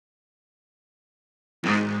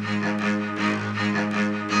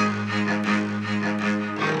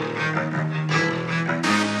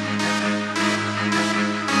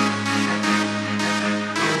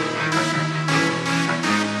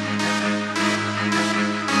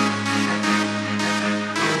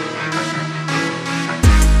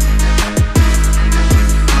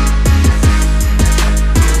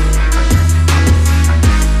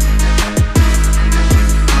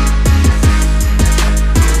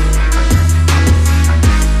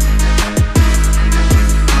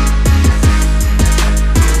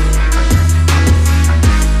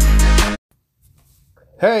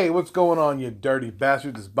Hey, what's going on, you dirty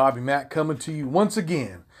bastards? It's Bobby Mack coming to you once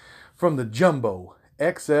again from the Jumbo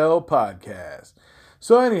XL podcast.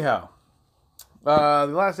 So, anyhow, the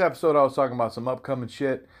last episode I was talking about some upcoming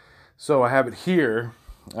shit. So, I have it here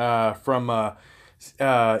from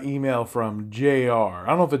email from JR. I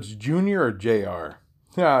don't know if it's Junior or JR.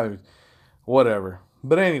 Whatever.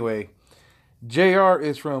 But anyway, JR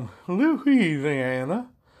is from Louisiana.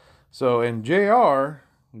 So, and JR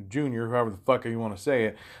Junior, whoever the fuck you want to say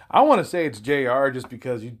it. I want to say it's JR just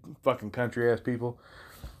because you fucking country ass people.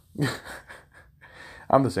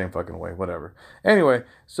 I'm the same fucking way, whatever. Anyway,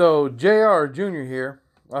 so JR Junior here.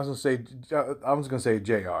 I was gonna say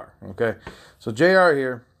JR. Okay, so JR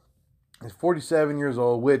here is 47 years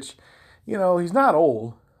old, which, he's not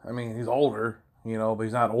old. I mean, he's older, but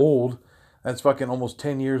he's not old. That's fucking almost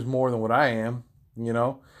 10 years more than what I am,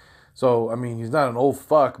 So I mean, he's not an old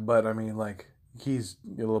fuck, but I mean, like, he's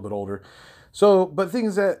a little bit older. So, but the thing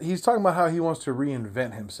is that he's talking about how he wants to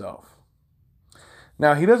reinvent himself.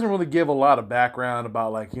 Now, he doesn't really give a lot of background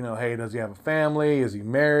about, like, hey, does he have a family? Is he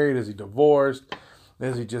married? Is he divorced?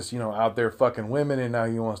 Is he just, out there fucking women and now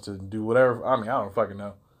he wants to do whatever? I mean, I don't fucking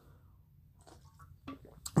know.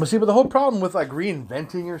 But see, the whole problem with, like,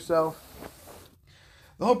 reinventing yourself,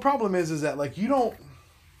 the whole problem is that, like,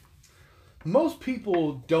 most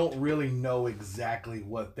people don't really know exactly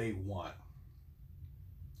what they want.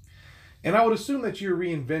 And I would assume that you're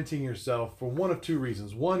reinventing yourself for one of two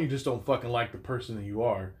reasons. One, you just don't fucking like the person that you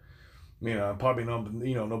are. Probably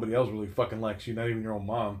nobody else really fucking likes you, not even your own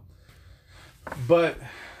mom. But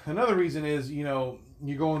another reason is, you're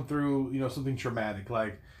going through, something traumatic.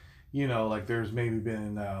 Like there's maybe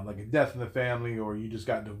been like a death in the family, or you just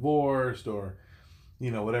got divorced, or,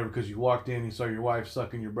 whatever, because you walked in, you saw your wife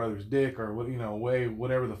sucking your brother's dick, or,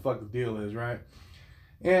 whatever the fuck the deal is, right?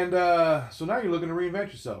 And so now you're looking to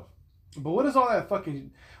reinvent yourself. But what does all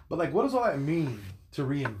that mean to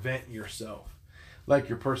reinvent yourself? Like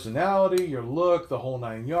your personality, your look, the whole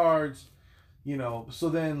nine yards, so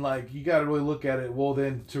then, like, you got to really look at it. Well,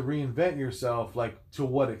 then, to reinvent yourself, like, to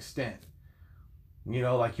what extent?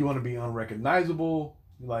 Like, you want to be unrecognizable.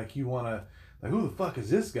 Like, you want to, like, who the fuck is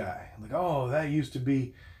this guy? Like, oh, that used to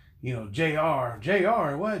be, JR,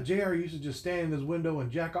 what? JR used to just stand in his window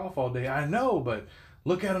and jack off all day. I know, but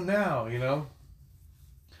look at him now,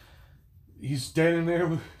 He's standing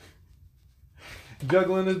there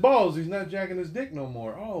juggling his balls. He's not jacking his dick no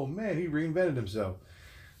more. Oh, man, he reinvented himself.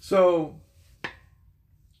 So,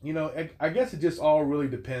 I guess it just all really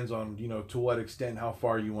depends on, to what extent, how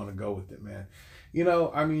far you want to go with it, man.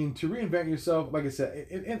 I mean, to reinvent yourself, like I said,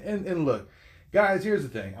 and look, guys, here's the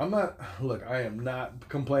thing. I am not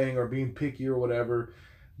complaining or being picky or whatever,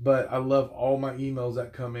 but I love all my emails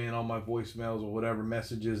that come in, all my voicemails or whatever,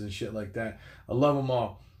 messages and shit like that. I love them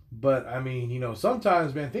all. But, I mean,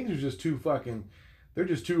 sometimes, man, things are just they're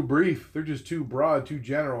just too brief. They're just too broad, too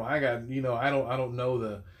general. I don't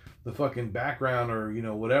know the fucking background or,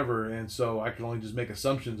 whatever. And so I can only just make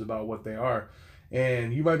assumptions about what they are.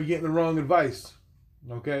 And you might be getting the wrong advice.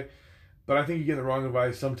 Okay? But I think you get the wrong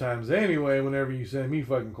advice sometimes anyway, whenever you send me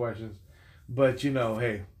fucking questions. But,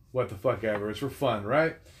 hey, what the fuck ever. It's for fun,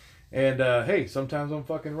 right? And, hey, sometimes I'm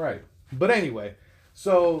fucking right. But anyway.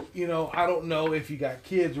 So, I don't know if you got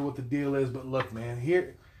kids or what the deal is, but look, man,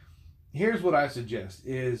 here's what I suggest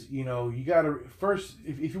is, you got to first,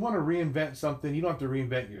 if you want to reinvent something, you don't have to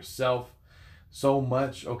reinvent yourself so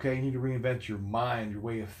much, okay? You need to reinvent your mind, your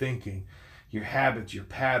way of thinking, your habits, your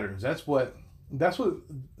patterns. That's where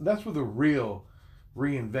the real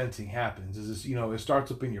reinventing happens is this, it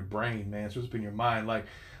starts up in your brain, man. It starts up in your mind. Like,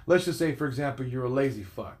 let's just say, for example, you're a lazy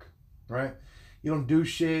fuck, right? You don't do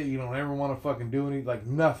shit. You don't ever want to fucking do anything. Like,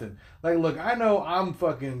 nothing. Like, look, I know I'm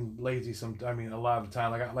fucking lazy a lot of the time.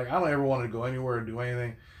 Like I don't ever want to go anywhere or do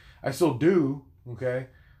anything. I still do, okay?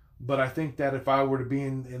 But I think that if I were to be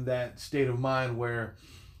in that state of mind where,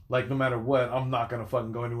 like, no matter what, I'm not going to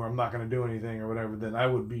fucking go anywhere. I'm not going to do anything or whatever, then I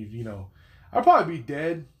would be, I'd probably be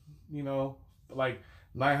dead, like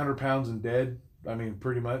 900 pounds and dead. I mean,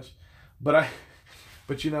 pretty much. But I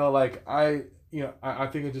think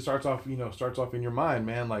it just starts off in your mind,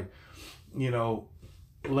 man. Like,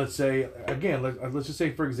 let's say, again, let's just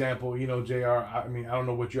say, for example, JR, I mean, I don't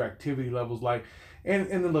know what your activity level's like. And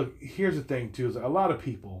then look, here's the thing too, is a lot of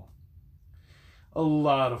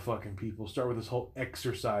fucking people start with this whole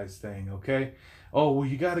exercise thing, okay? Oh, well,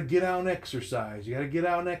 you got to get out and exercise. You got to get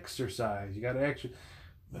out and exercise. You got to exercise.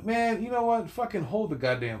 Man, you know what? Fucking hold the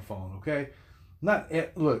goddamn phone, okay?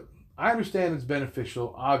 Look, I understand it's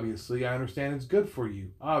beneficial, obviously. I understand it's good for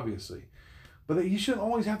you, obviously. But you shouldn't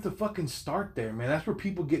always have to fucking start there, man. That's where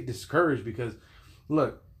people get discouraged because,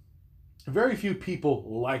 look, very few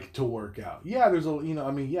people like to work out. Yeah, there's a, you know,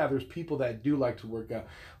 I mean, yeah, there's people that do like to work out.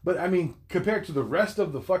 But I mean, compared to the rest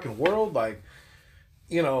of the fucking world, like,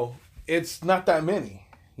 you know, it's not that many.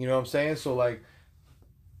 You know what I'm saying? So like,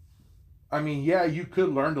 I mean, yeah, you could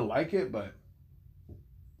learn to like it, but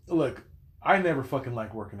look, I never fucking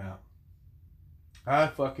liked working out. I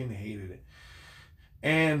fucking hated it.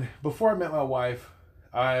 And before I met my wife,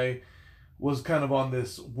 I was kind of on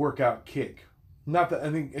this workout kick. Not that,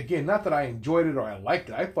 I think, again, not that I enjoyed it or I liked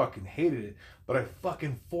it. I fucking hated it, but I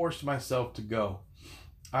fucking forced myself to go.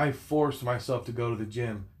 I forced myself to go to the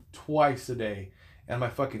gym twice a day, and my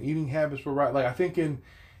fucking eating habits were right. Like I think in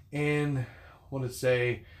I want to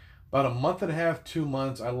say about a month and a half, 2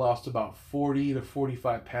 months, I lost about 40 to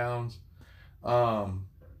 45 pounds. Um,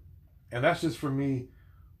 and that's just for me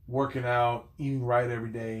working out, eating right every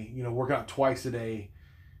day, you know, working out twice a day,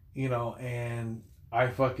 you know, and I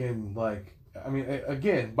fucking like, I mean,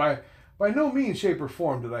 again, by no means, shape, or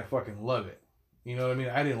form did I fucking love it. You know what I mean?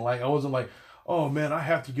 I wasn't like, oh man, I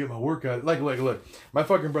have to get my workout. Look, my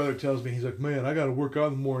fucking brother tells me, he's like, man, I gotta work out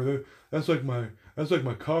in the morning. That's like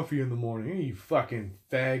my coffee in the morning. Hey, you fucking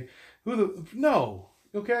fag. No,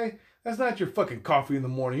 okay? That's not your fucking coffee in the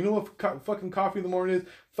morning. You know what fucking coffee in the morning is?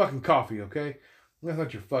 Fucking coffee, okay? That's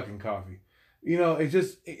not your fucking coffee. You know,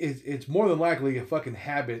 it's more than likely a fucking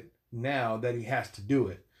habit now that he has to do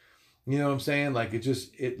it. You know what I'm saying? Like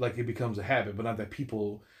it becomes a habit, but not that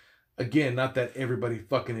people, again, not that everybody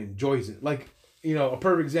fucking enjoys it. Like, you know, a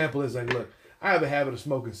perfect example is like, look, I have a habit of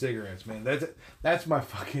smoking cigarettes, man. That's my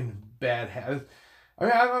fucking bad habit. I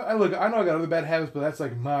mean, I know I got other bad habits, but that's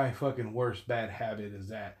like my fucking worst bad habit is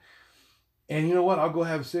that. And you know what? I'll go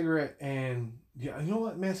have a cigarette, and yeah, you know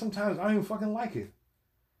what, man? Sometimes I don't even fucking like it.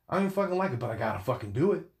 I don't even fucking like it, but I gotta fucking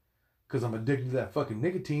do it because I'm addicted to that fucking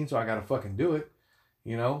nicotine, so I gotta fucking do it.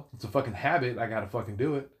 You know, it's a fucking habit. I gotta fucking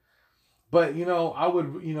do it. But you know, I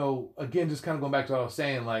would, you know, again, just kind of going back to what I was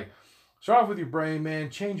saying, like, start off with your brain, man.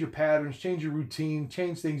 Change your patterns, change your routine,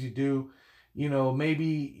 change things you do. You know,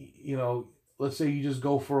 maybe, you know, let's say you just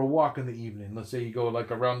go for a walk in the evening. Let's say you go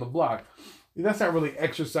like around the block. That's not really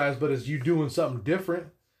exercise, but it's you doing something different.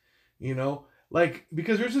 You know, like,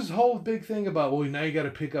 because there's this whole big thing about, well, now you got to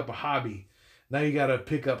pick up a hobby. Now you got to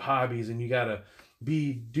pick up hobbies, and you got to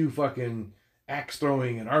do fucking axe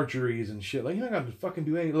throwing and archeries and shit. Like, you don't got to fucking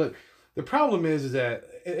do any. Look, the problem is that,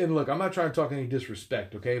 and look, I'm not trying to talk any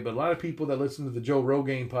disrespect, okay? But a lot of people that listen to the Joe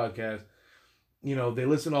Rogan podcast, you know, they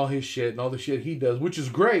listen to all his shit and all the shit he does, which is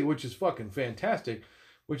great, which is fucking fantastic,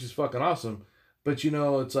 which is fucking awesome. But, you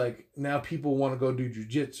know, it's like now people want to go do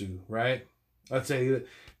jujitsu, right? Let's say that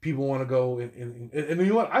people want to go and you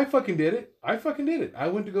know what? I fucking did it. I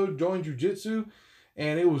went to go join jujitsu,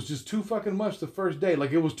 and it was just too fucking much the first day.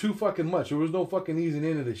 Like, it was too fucking much. There was no fucking easing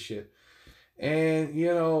into this shit. And, you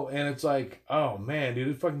know, and it's like, oh man, dude,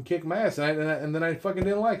 it fucking kicked my ass. And then I fucking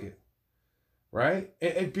didn't like it. Right?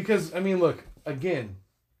 Because, I mean, look, again,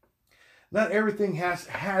 not everything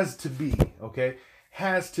has to be, okay?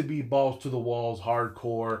 Has to be balls to the walls,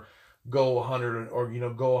 hardcore, go 100 or, you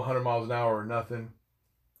know, go 100 miles an hour or nothing.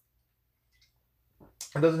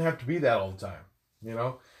 It doesn't have to be that all the time, you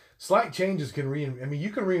know? Slight changes can you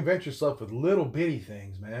can reinvent yourself with little bitty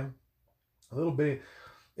things, man. A little bitty.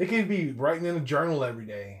 It can be writing in a journal every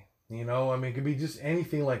day, you know? I mean, it could be just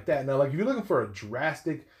anything like that. Now, like, if you're looking for a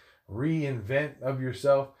drastic reinvent of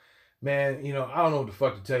yourself, man, you know, I don't know what the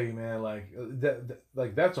fuck to tell you, man. Like,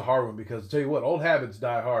 like, that's a hard one, because I'll tell you what, old habits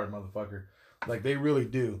die hard, motherfucker. Like, they really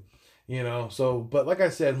do, you know? So, but like I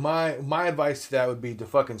said, my advice to that would be to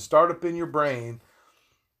fucking start up in your brain,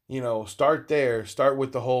 you know, start there, start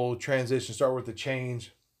with the whole transition, start with the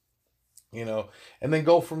change, you know, and then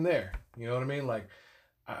go from there. You know what I mean? Like,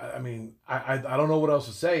 I mean, I don't know what else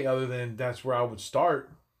to say other than that's where I would start,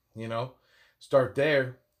 you know, start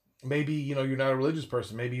there. Maybe, you know, you're not a religious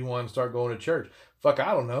person. Maybe you want to start going to church. Fuck,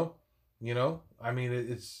 I don't know. You know, I mean,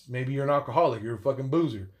 it's maybe you're an alcoholic. You're a fucking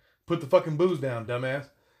boozer. Put the fucking booze down, dumbass.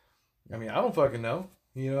 I mean, I don't fucking know.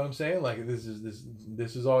 You know what I'm saying? Like, this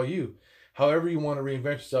is all you. However you want to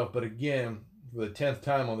reinvent yourself. But again, for the 10th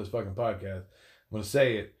time on this fucking podcast, I'm going to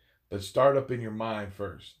say it. But start up in your mind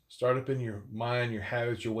first. Start up in your mind, your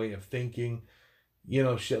habits, your way of thinking, you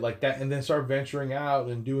know, shit like that. And then start venturing out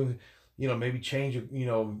and doing, you know, maybe change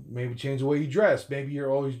the way you dress. Maybe you're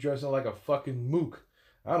always dressing like a fucking mook.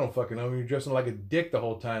 I don't fucking know. You're dressing like a dick the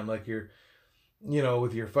whole time. Like you're, you know,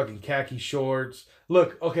 with your fucking khaki shorts.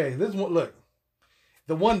 Look, okay, this one, look.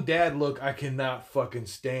 The one dad look I cannot fucking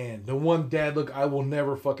stand. The one dad look I will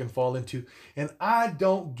never fucking fall into. And I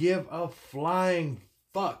don't give a flying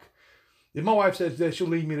fuck. If my wife says that she'll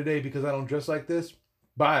leave me today because I don't dress like this,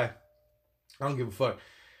 bye. I don't give a fuck.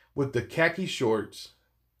 with the khaki shorts,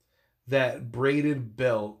 that braided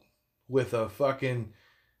belt with a fucking,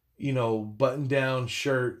 button down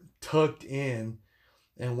shirt tucked in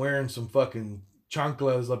and wearing some fucking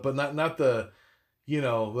chanclas, but not the,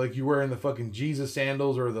 like you wearing the fucking Jesus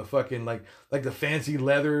sandals or the fucking like the fancy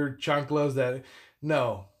leather chanclas that,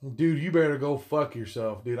 no, dude, you better go fuck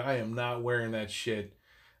yourself, dude. I am not wearing that shit.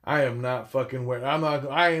 I am not fucking wearing.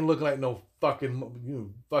 I ain't looking like no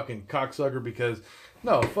fucking cocksucker because,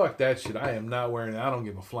 no, fuck that shit. I am not wearing it. I don't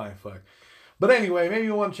give a flying fuck. But anyway, maybe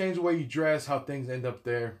you want to change the way you dress, how things end up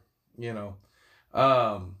there. Maybe you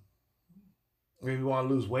want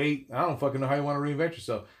to lose weight. I don't fucking know how you want to reinvent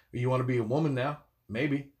yourself. You want to be a woman now?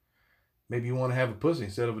 Maybe. Maybe you want to have a pussy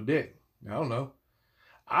instead of a dick. I don't know.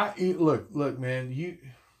 Look, man.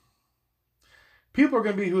 People are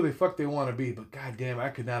gonna be who the fuck they want to be, but goddamn, I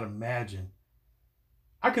could not imagine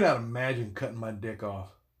cutting my dick off.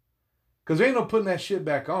 Cause there ain't no putting that shit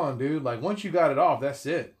back on, dude. Like once you got it off, that's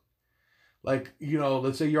it. Like,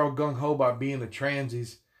 let's say you're all gung ho about being a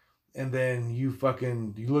transies, and then you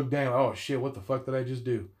look down, oh shit, what the fuck did I just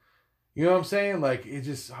do? You know what I'm saying? Like it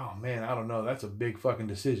just, oh man, I don't know. That's a big fucking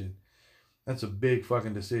decision. That's a big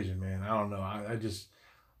fucking decision, man. I don't know.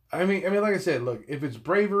 I mean, like I said, look, if it's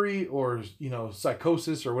bravery or,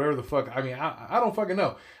 psychosis or whatever the fuck, I mean, I don't fucking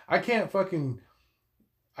know. I can't fucking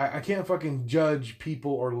judge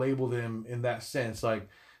people or label them in that sense. Like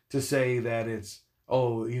to say that it's,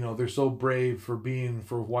 oh, they're so brave for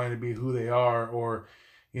wanting to be who they are, or,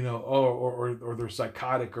 or they're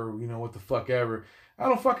psychotic or, what the fuck ever. I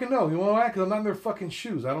don't fucking know. You know why? Because I'm not in their fucking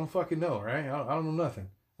shoes. I don't fucking know, right? I don't know nothing.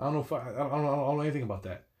 I don't know anything about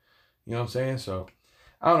that. You know what I'm saying? So,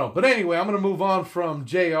 I don't know. But anyway, I'm going to move on from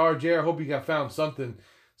JR. JR, I hope you got found something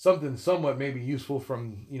somewhat maybe useful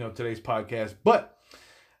from, today's podcast. But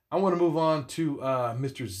I want to move on to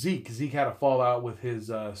Mr. Zeke. Zeke had a fallout with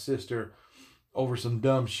his sister over some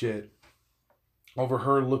dumb shit, over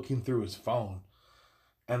her looking through his phone.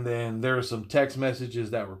 And then there were some text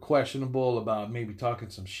messages that were questionable about maybe talking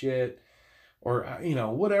some shit or,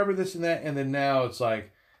 whatever, this and that. And then now it's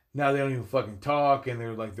like, now they don't even fucking talk, and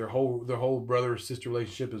they're like their whole brother sister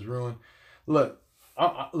relationship is ruined. Look,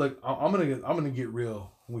 I'm gonna get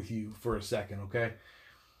real with you for a second, okay?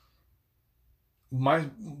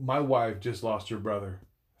 My wife just lost her brother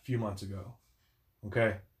a few months ago,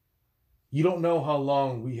 okay? You don't know how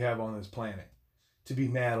long we have on this planet to be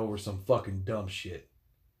mad over some fucking dumb shit.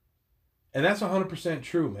 And that's 100%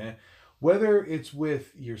 true, man. Whether it's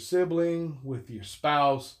with your sibling, with your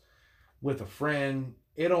spouse, with a friend,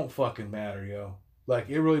 it don't fucking matter, yo. Like,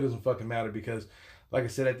 it really doesn't fucking matter because, like I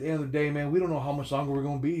said, at the end of the day, man, we don't know how much longer we're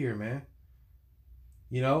going to be here, man.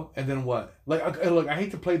 And then what? Like, look, I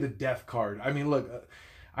hate to play the death card. I mean, look,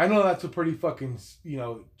 I know that's a pretty fucking,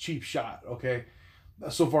 cheap shot, okay?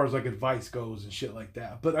 So far as, like, advice goes and shit like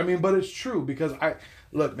that. But, I mean, but it's true because I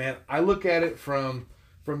look at it from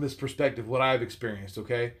this perspective, what I've experienced,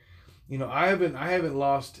 okay? I haven't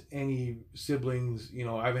lost any siblings.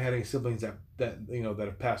 I haven't had any siblings that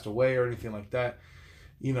have passed away or anything like that.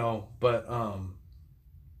 But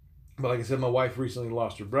like I said, my wife recently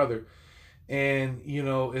lost her brother, and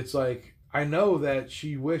it's like I know that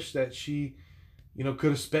she wished that she,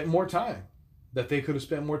 could have spent more time, that they could have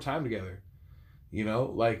spent more time together.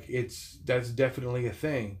 Like that's definitely a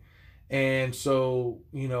thing, and so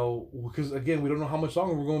because again we don't know how much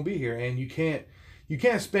longer we're going to be here, and you can't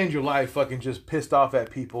spend your life fucking just pissed off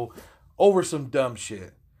at people over some dumb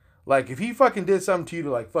shit. Like, if he fucking did something to you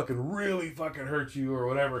to, like, fucking really fucking hurt you or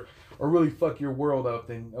whatever, or really fuck your world up,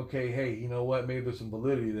 then, okay, hey, you know what? Maybe there's some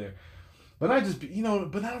validity there. But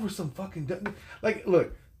but not over some fucking dumb... Like,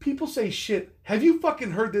 look, people say shit. Have you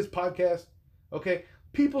fucking heard this podcast? Okay?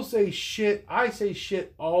 People say shit. I say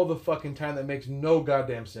shit all the fucking time that makes no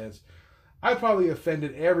goddamn sense. I probably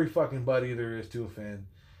offended every fucking buddy there is to offend.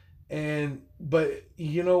 But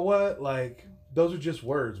you know what? Like, those are just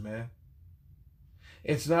words, man.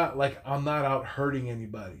 It's not like I'm not out hurting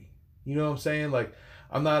anybody. You know what I'm saying? Like,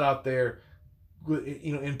 I'm not out there,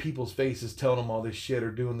 in people's faces telling them all this shit or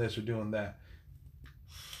doing this or doing that.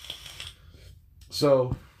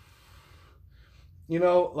 So,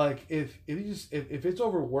 like, if it's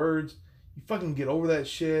over words, you fucking get over that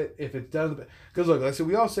shit. If it's done, because look, like I said,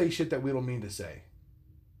 we all say shit that we don't mean to say.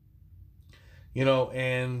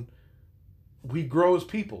 And we grow as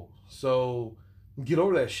people. So get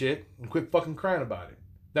over that shit and quit fucking crying about it.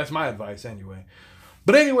 That's my advice anyway.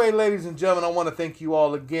 But anyway, ladies and gentlemen, I want to thank you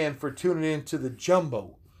all again for tuning in to the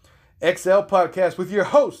Jumbo XL podcast with your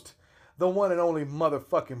host, the one and only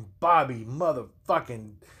motherfucking Bobby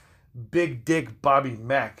motherfucking Big Dick Bobby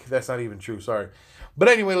Mack. That's not even true. Sorry. But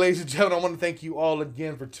anyway, ladies and gentlemen, I want to thank you all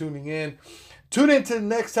again for tuning in. Tune in to the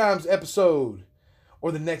next time's episode,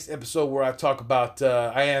 or the next episode where I talk about,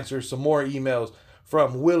 I answer some more emails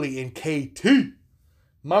from Willie and KT.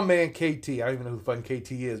 My man KT. I don't even know who fucking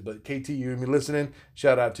KT is, but KT, you hear me listening?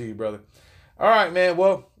 Shout out to you, brother. All right, man.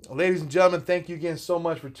 Well, ladies and gentlemen, thank you again so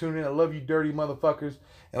much for tuning in. I love you dirty motherfuckers.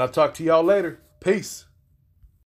 And I'll talk to y'all later. Peace.